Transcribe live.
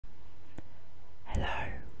Hello,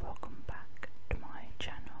 welcome back to my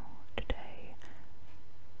channel today.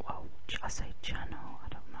 Well, I say channel, I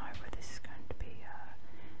don't know where this is going to be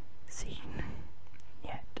seen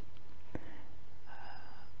yet.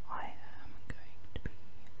 I am going to be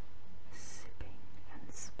sipping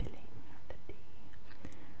and spilling the tea.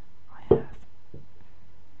 I have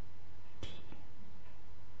tea.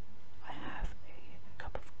 I have a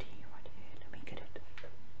cup of tea right here. Let me get it.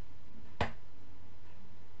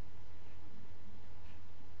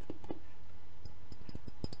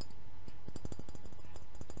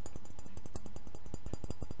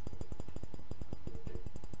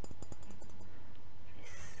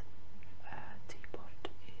 This teapot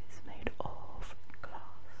is made of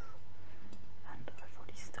glass, and I've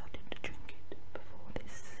already started to drink it before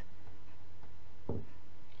this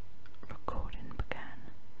recording began.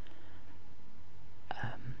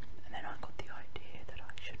 And then I got the idea that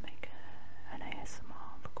I should make an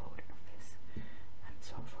ASMR recording of this, and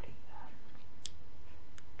so I've already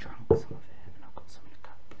drunk some of it, and I've got some in the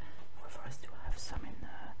cup. However, I still have some in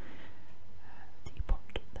the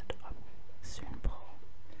teapot that I will soon pour.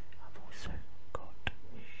 I've also got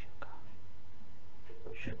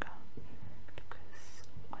sugar, because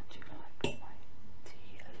I do like my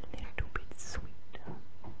tea a little bit sweeter.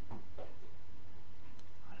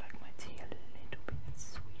 I like my tea a little bit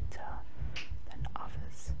sweeter than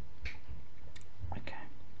others. Okay,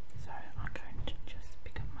 so I'm going to just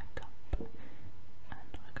pick up my cup and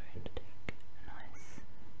I'm going to take a nice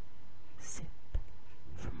sip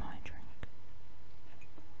from my drink.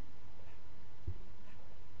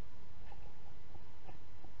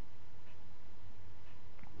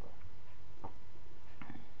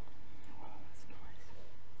 Oh, that's nice.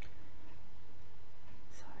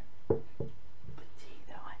 So, the tea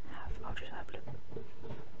that I have, I'll just have a look.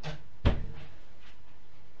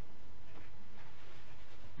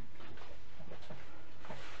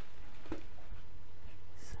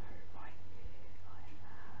 So right here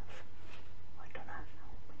I don't know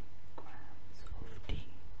how many grams of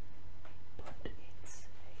tea, but it's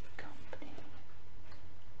a company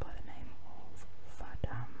by the name of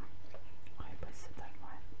Vadam, I hope I said that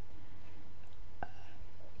right,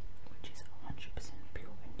 which is 100%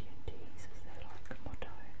 pure Indian teas as their like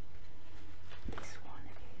motto. This one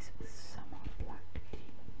is summer black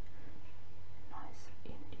tea, nice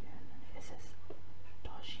Indian, and it says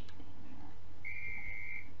Darjeeling,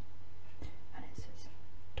 and it says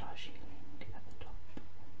Darjeeling at the top,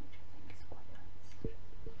 which I think is quite nice. Do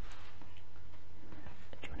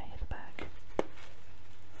you want to hear the bag?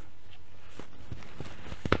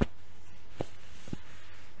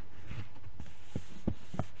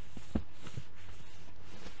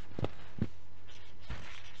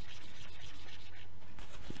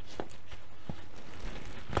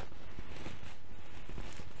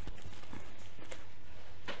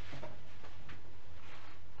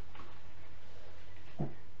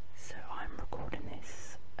 So I'm recording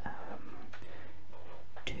this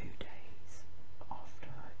 2 days after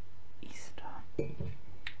Easter, and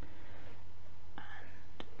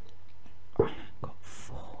I got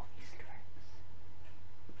 4 Easter eggs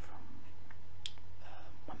from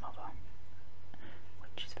my mother,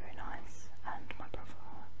 which is very nice, and my brother,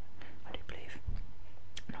 I do believe,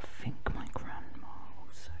 and I think my grandma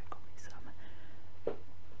also got me some,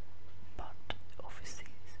 but obviously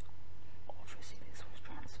this was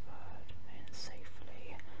transferred in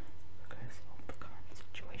safely because of the current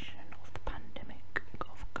situation of the pandemic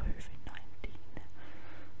of COVID-19,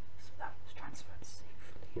 so that was transferred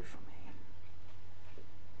safely for me.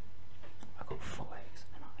 I got 4 eggs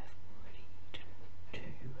and I've already eaten 2,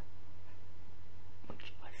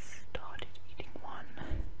 which I started eating 1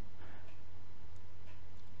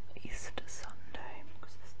 Easter Sunday,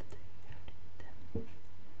 because that's the day I had to eat them.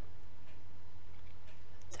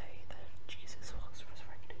 The day that Jesus was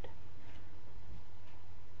resurrected.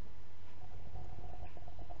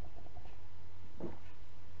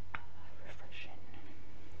 Refreshing.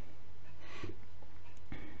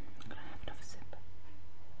 I'm gonna have another sip.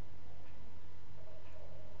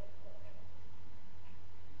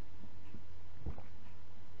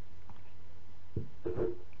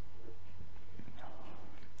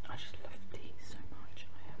 I just love tea so much.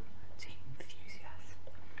 I am a tea enthusiast.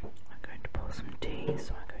 I'm going to pour some tea,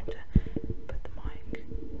 so I'm going to put the mic,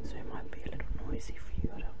 so it might be a little noisy for you,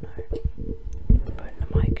 I don't know. Putting the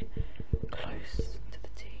mic close to the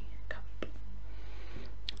tea cup,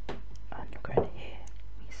 and you're going to hear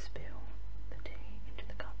me spill the tea into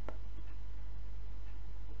the cup.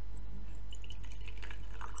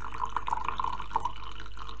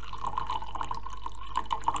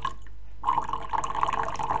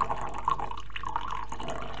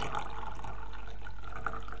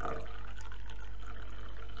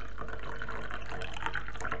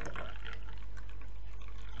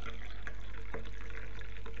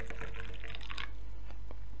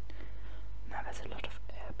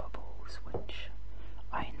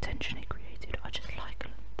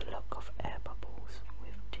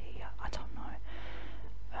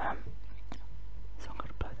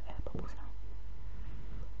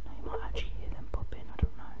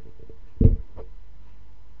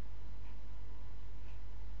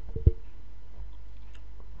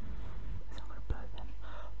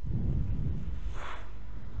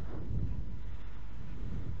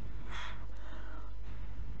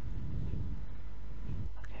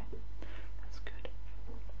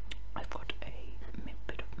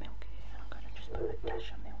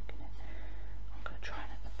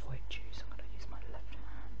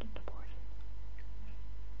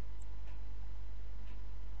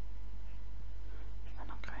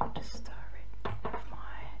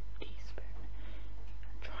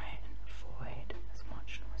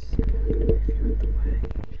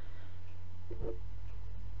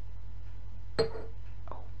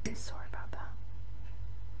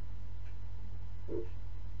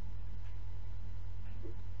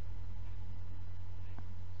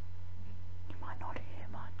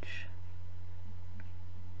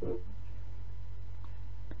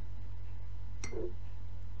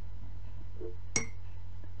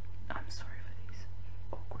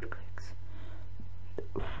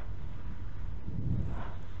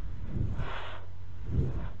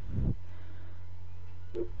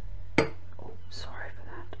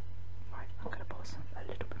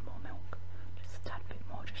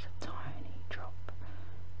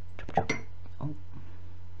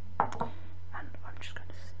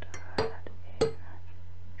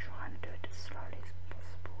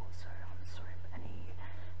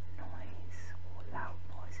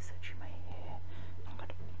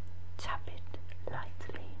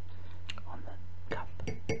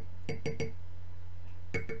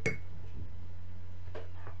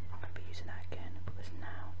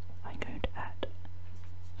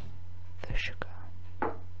 sugar.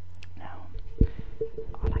 Now,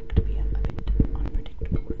 I like to be a bit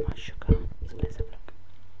unpredictable with my sugar, so let's have a look.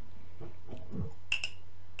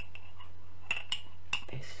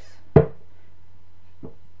 This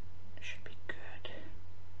should be good.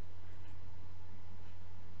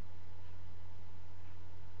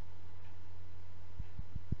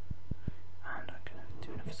 And I'm going to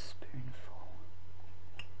do another spoonful.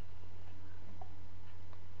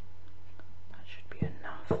 That should be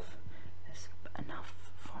enough. There's enough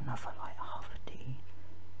for another like half a tea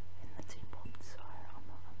in the teapot, so I'm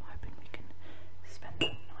hoping we can spend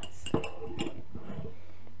that nicely.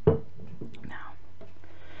 Now,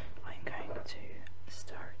 I'm going to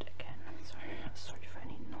stir it again. Sorry for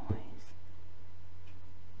any noise.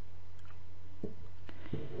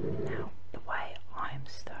 Now, the way I'm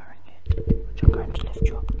stirring it, which I'm going to lift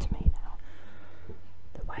you up to me now,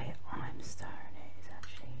 the way I'm stirring it is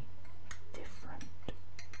actually different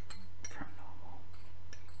from normal.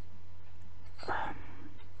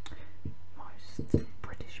 Most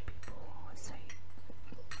British people, I would say,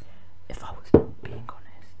 if I was being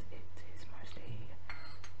honest, it is mostly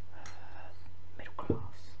middle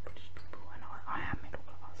class British people, and I am middle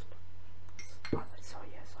class, so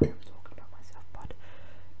yes, I am talking about myself, but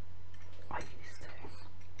I used to,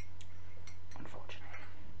 unfortunately,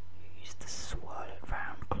 you used to swirl it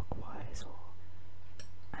round clockwise or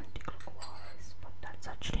anti-clockwise, but that's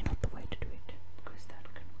actually not the way to do it, because that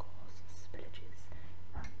can cause spillages,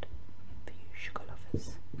 and for you sugar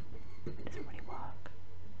lovers, it doesn't really work,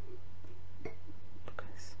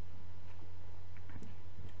 because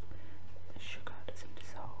the sugar doesn't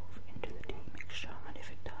dissolve into the tea mixture, and if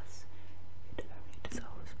it does, it only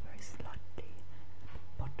dissolves very slightly at the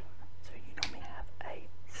bottom, so you normally have a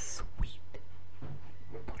sweet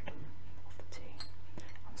bottom of the tea.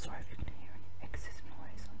 I'm sorry if you can hear any excess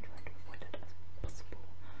noise, I'm trying to avoid it as possible,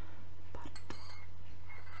 but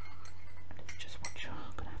it's just what you're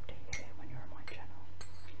going to have to hear when you're on my channel,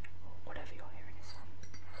 or whatever you're hearing this on.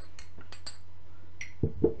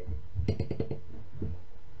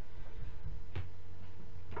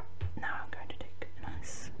 Now I'm going to take a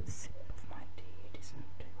nice sip of my tea. It isn't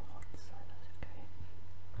too hot, so that's okay.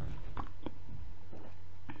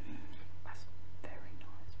 That's very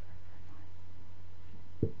nice, very, very nice.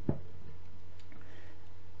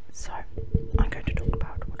 So, I'm going to talk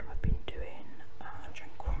about what I've been doing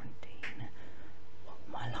during quarantine, what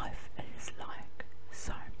my life is like.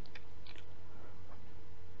 So,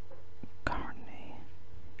 currently,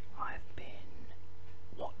 I've been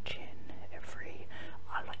watching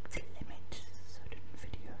I like to limit certain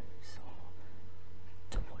videos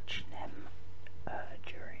to watching them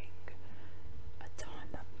during a time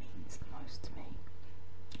that means the most to me,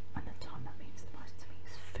 and the time that means the most to me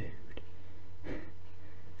is food.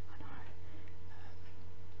 I know,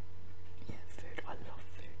 yeah, food, I love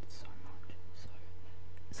food so much, so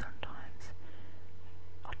sometimes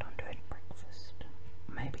I don't do any breakfast.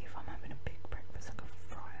 Maybe if I'm having a big breakfast I could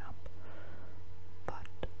fry up, but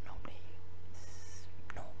normally it's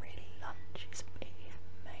not really lunch, it is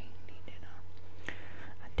mainly dinner.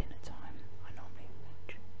 At dinner time I normally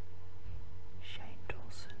watch Shane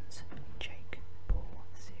Dawson's Jake Paul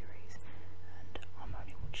series, and I'm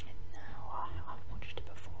only watching it now. I've watched it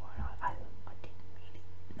before and I didn't really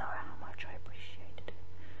know how much I appreciated it,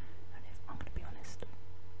 and if I'm going to be honest,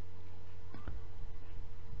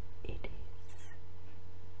 it is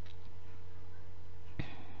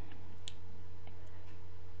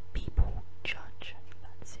people judge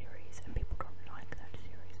that series and people don't like that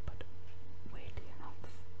series, but weirdly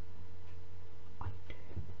enough, I do.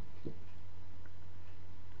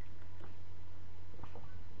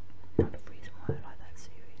 Now the reason why I like that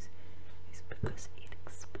series is because it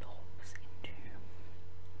explores into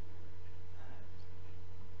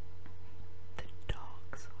the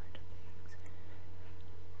dark side of things,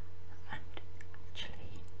 and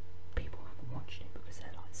actually people haven't watched it because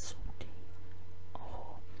they're like salty,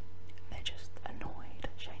 or they're just annoyed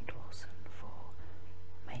at Shane Dawson for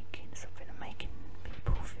making something and making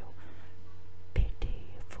people feel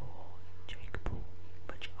pity for Jake Paul,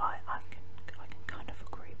 which I can kind of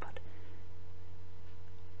agree, but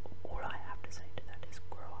all I have to say to that is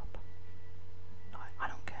grow up. I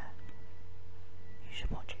don't care. You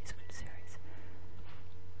should watch it, it's a good series.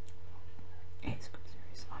 It's a good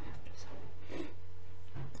series, I have to say.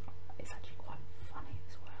 It's actually quite funny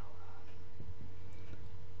as well.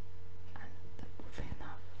 And the thing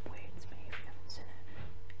that weirds me, if you haven't seen it,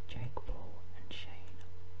 Jake Paul and Shane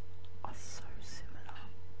are so similar.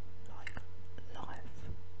 Like,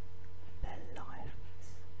 their life is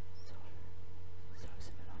so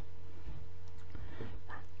similar.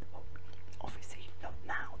 And obviously not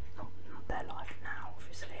now, not their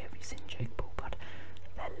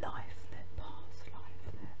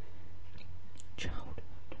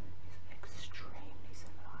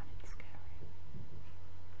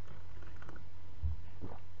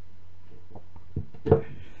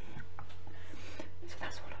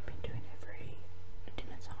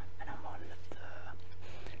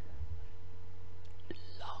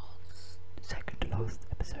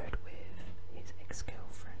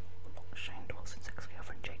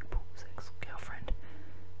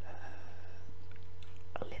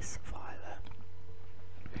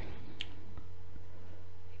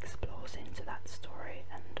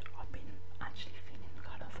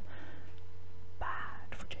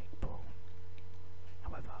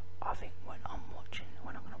I think when I'm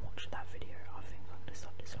gonna watch that video, I think I'm gonna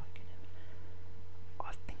start disliking him.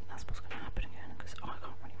 I think that's what's gonna happen again, because I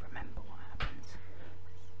can't really remember what happens.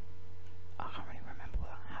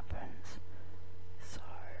 So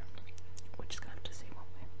we're just gonna have to see, won't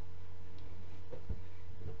we?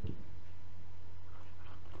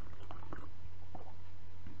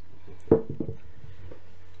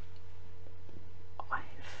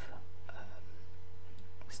 I've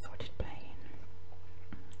started playing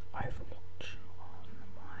Overwatch on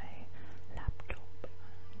my laptop,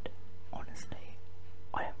 and honestly,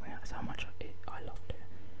 I didn't realise how much I loved it.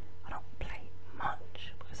 I don't play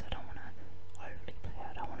much because I don't want to overly play.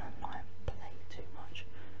 I don't want to like play too much,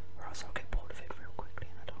 or else I'll get bored of it real quickly,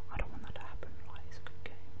 and I don't want that to happen. Like, it's a good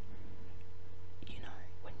game. You know,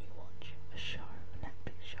 when you watch a show, a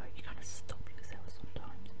Netflix show, you kind of stop yourself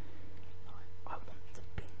sometimes. Like, I want to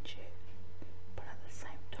binge it, but at the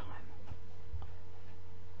same time,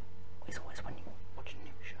 it's always when you watch a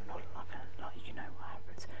new show, not like you know what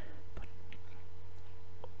happens, but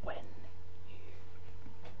when you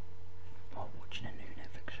are watching a new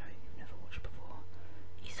Netflix show you've never watched before,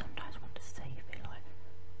 you sometimes want to save it. Like,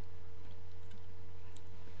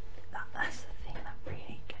 that's the thing that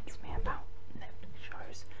really gets me about Netflix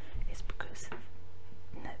shows, is because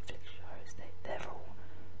Netflix shows, they're all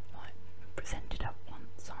like presented at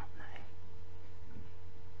once, aren't they?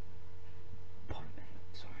 Pardon me,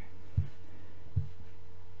 sorry.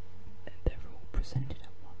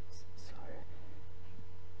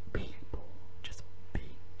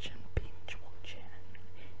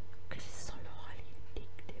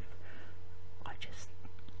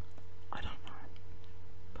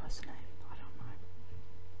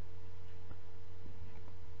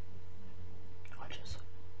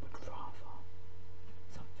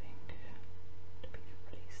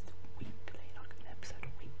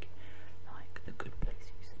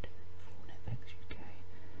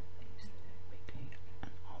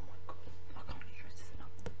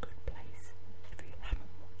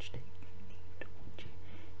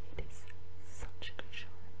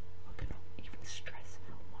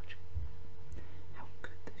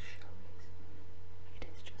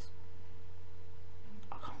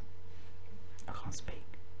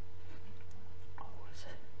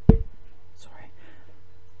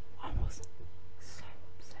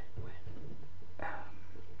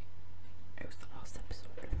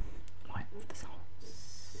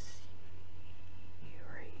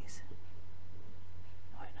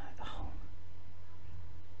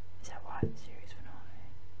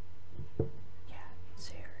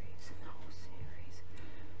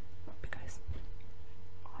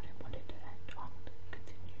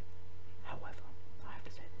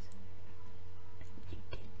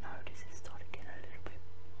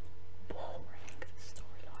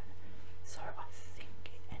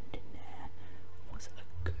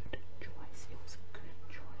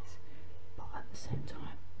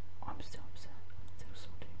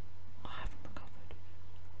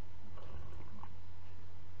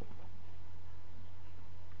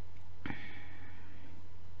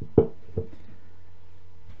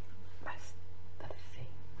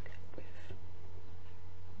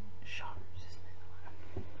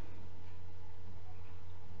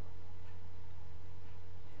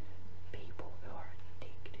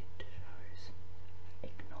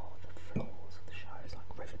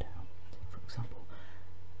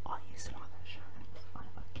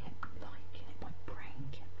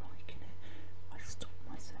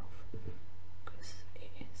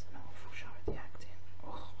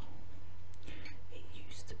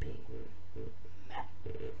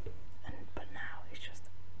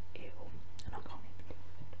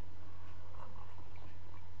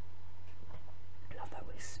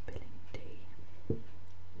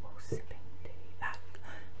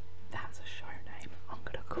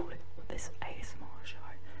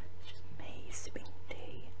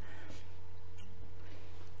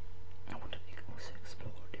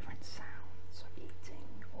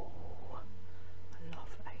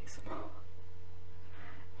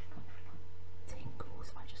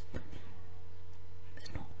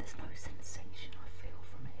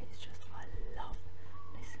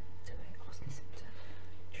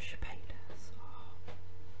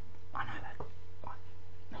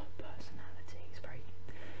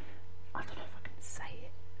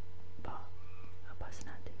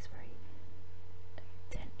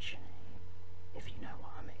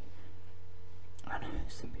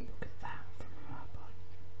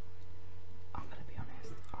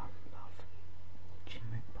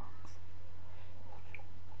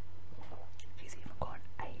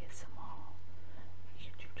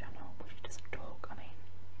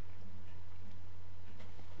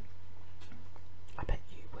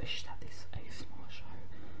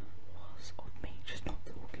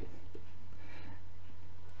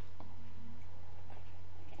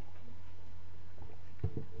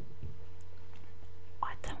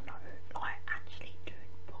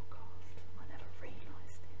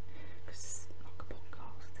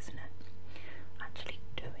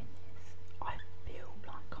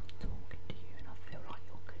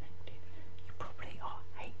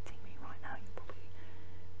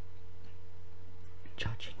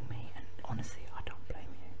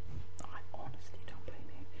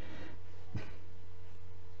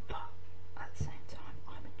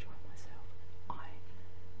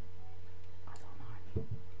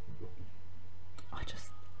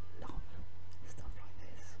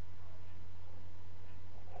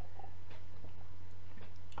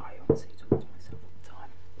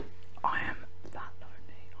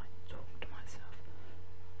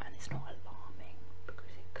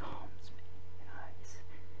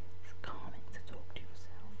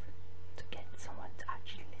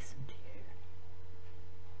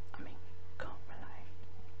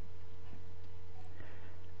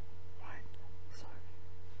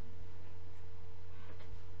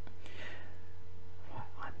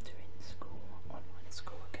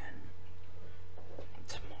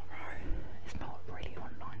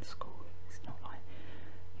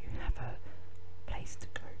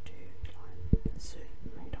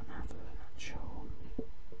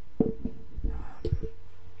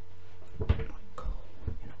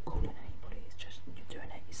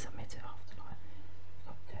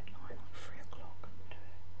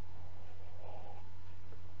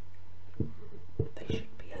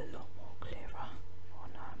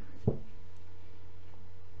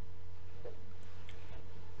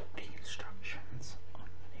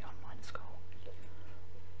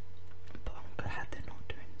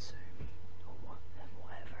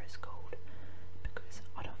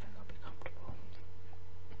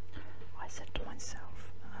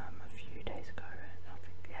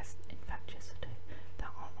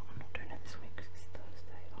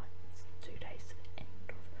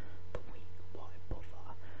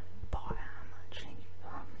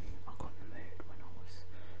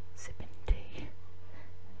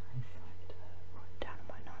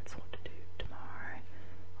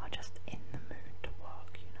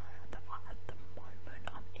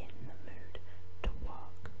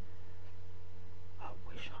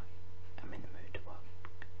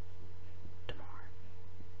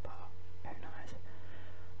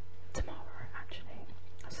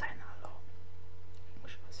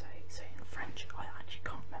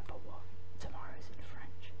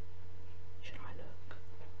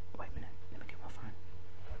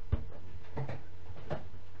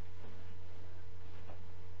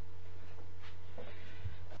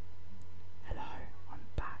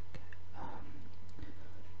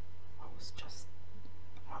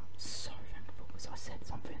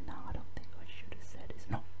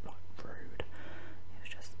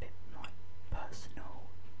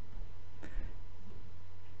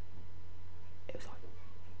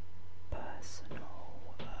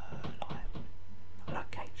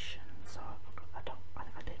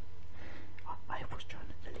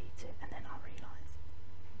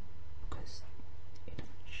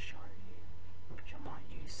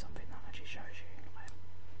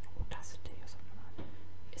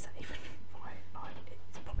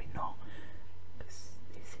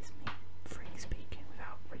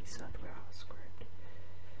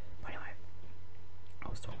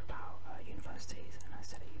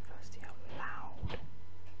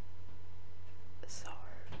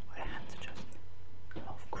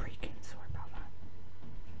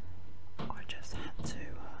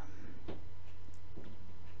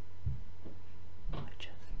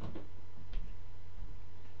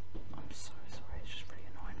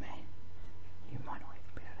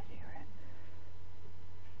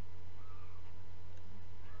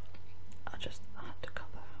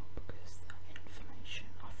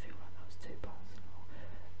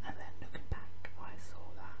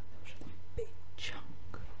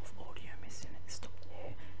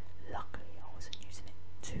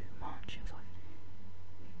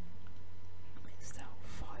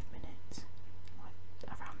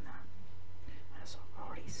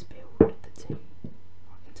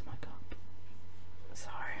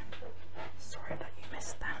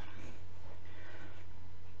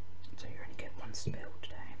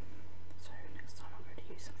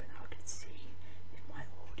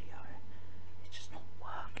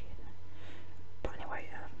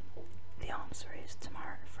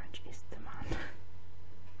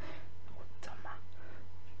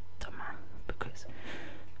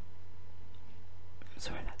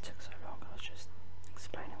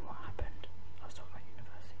 explaining what happened. I was talking about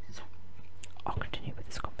university, so I'll continue with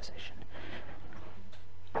this conversation.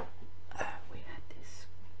 We had this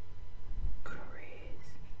careers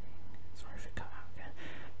thing. Sorry if it cut out again.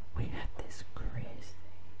 We had this careers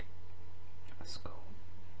thing at school,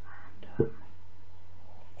 and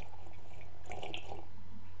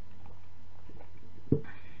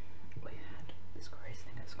we had this careers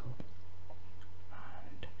thing at school,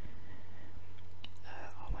 and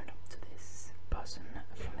I went up to this person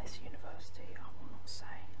from this university. I will not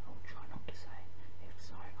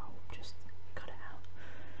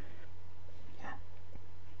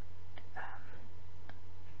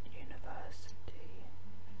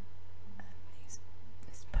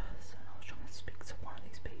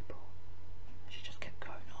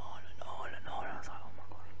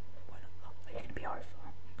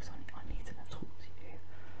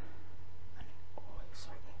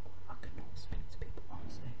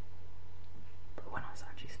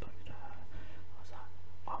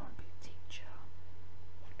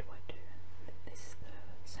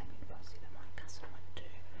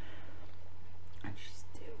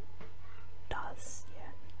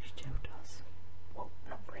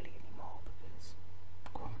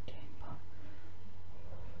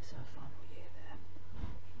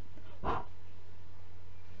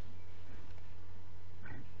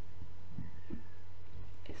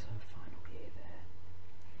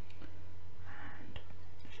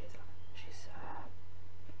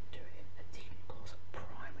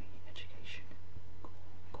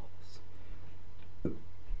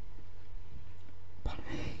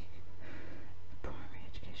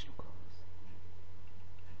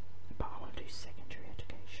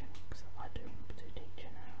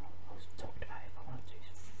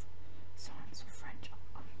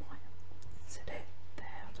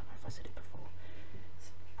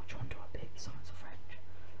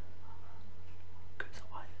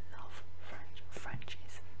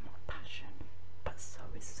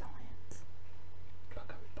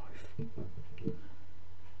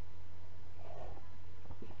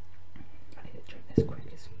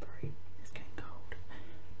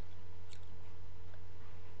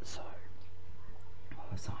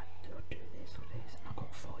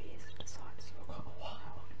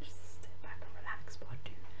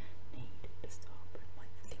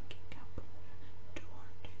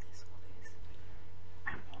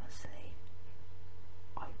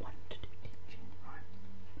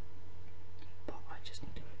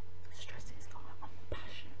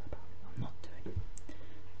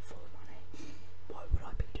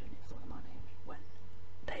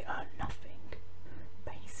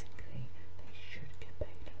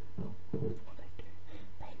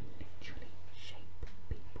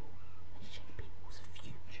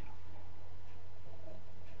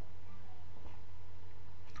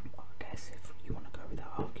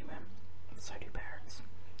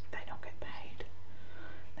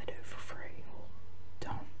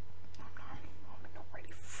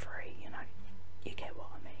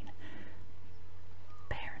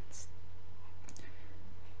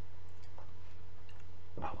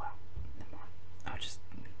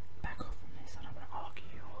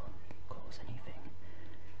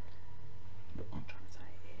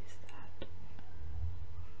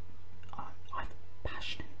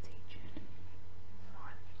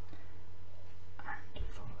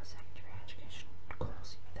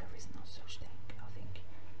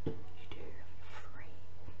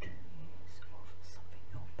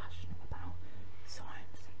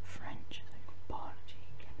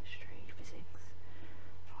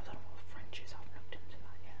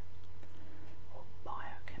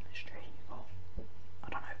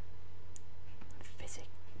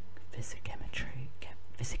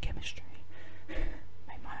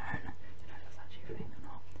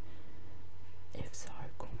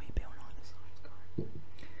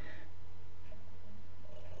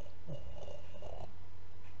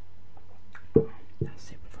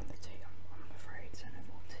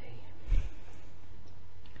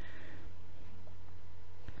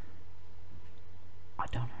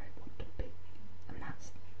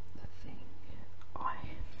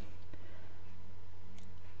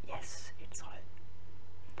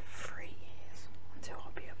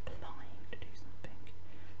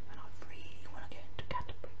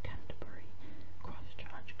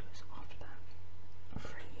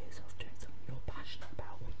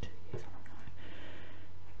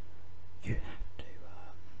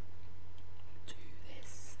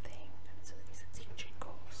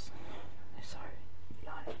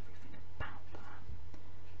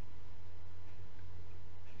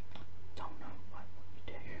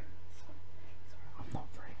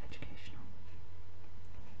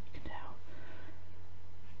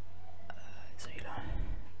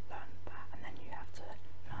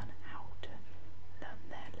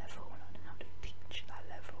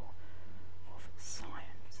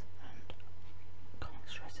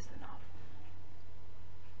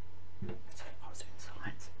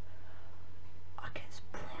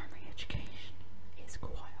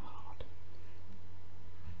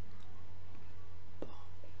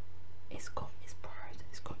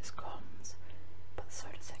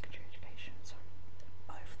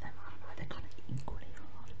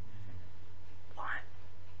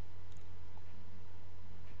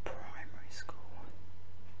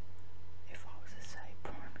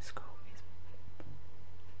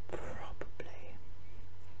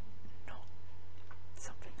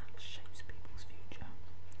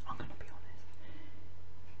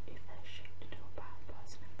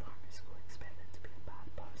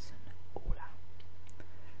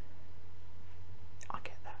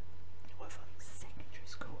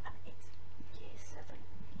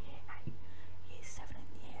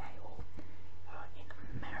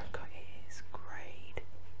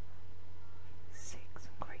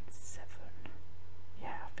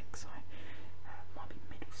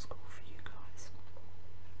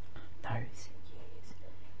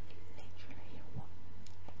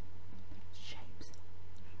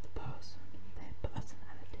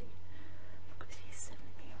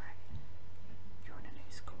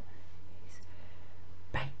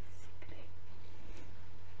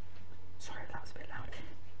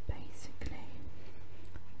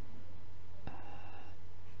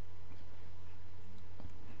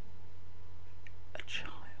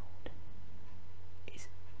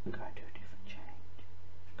going to a different change,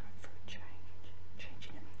 going through a change,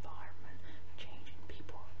 changing environment, changing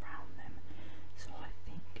people around them. So I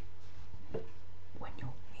think when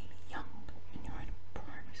you're really young and you're in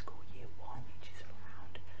primary school year 1, which is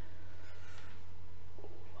around,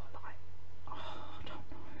 I don't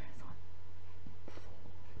know, it's like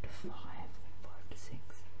 4 to 5, 5 to 6.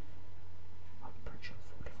 I'm pretty sure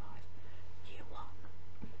 4 to 5. Year 1.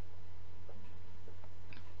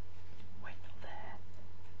 When you're there,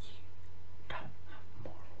 you don't have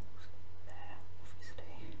morals there,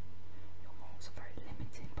 obviously. Your morals are very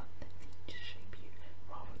limited, but the teachers shape you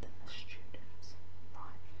rather than the students,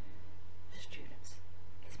 right? The students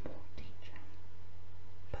is more teacher.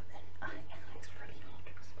 But then, it's really hard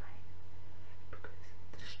to explain, because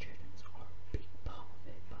the students are a big part of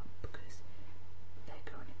it, but because they're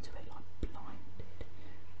going into it like blinded,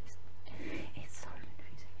 it's so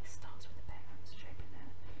confusing. It starts with the parents shaping their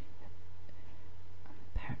and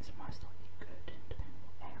the parents are most likely good, depending on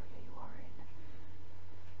what area you are in.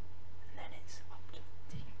 And then it's up to the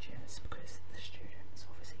teachers, because the students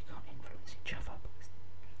obviously can't influence each other, because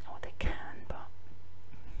they can, but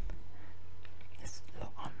it's a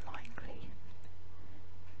lot unlikely.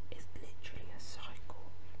 It's literally a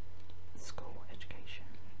cycle. School education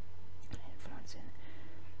and influencing.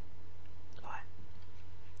 Like,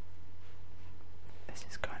 this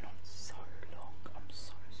is going on so long. I'm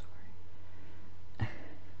so sorry.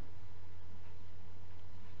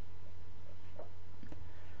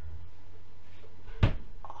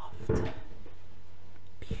 After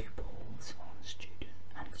pupils on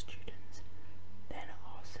students then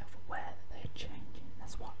are self-aware that they're changing.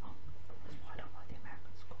 That's why I don't like the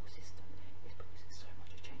American school system, is because there's so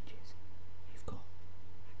much it changes. You've got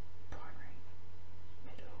primary,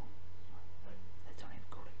 middle, they don't even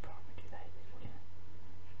call it primary, do they? They call it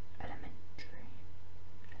elementary,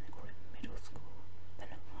 and they call it middle school,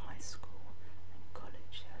 then high school, and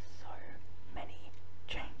college. There are so many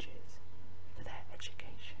changes to their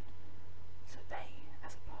education. So they,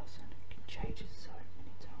 as a person, can change it so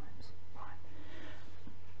many times, right?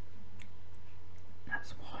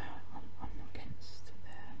 That's why I'm against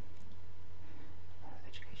their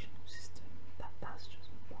educational system. That's just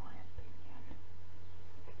my opinion.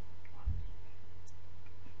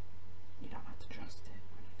 You don't have to trust it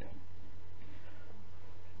or anything.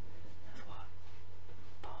 That's why.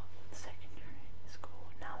 But secondary school,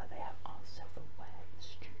 now that they are self-aware, the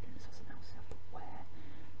students are now self-aware,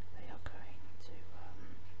 they are going to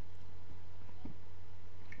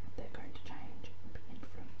they're going to change and be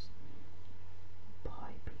influenced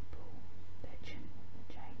by people. They're genuinely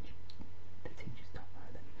change. The teachers don't know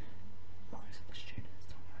them. Most of the students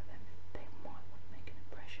don't know them. They might want to make an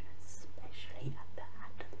impression, especially at the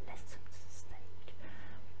adolescence stage.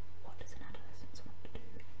 What does an adolescent want to do?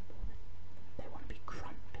 They want to be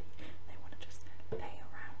grumpy. They want to just lay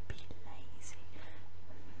around, be lazy.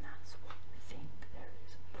 And that's what I think there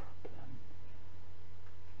is a problem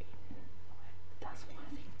in. That's why I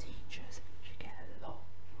think teachers should get a lot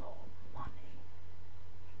more money.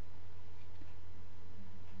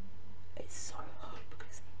 It's so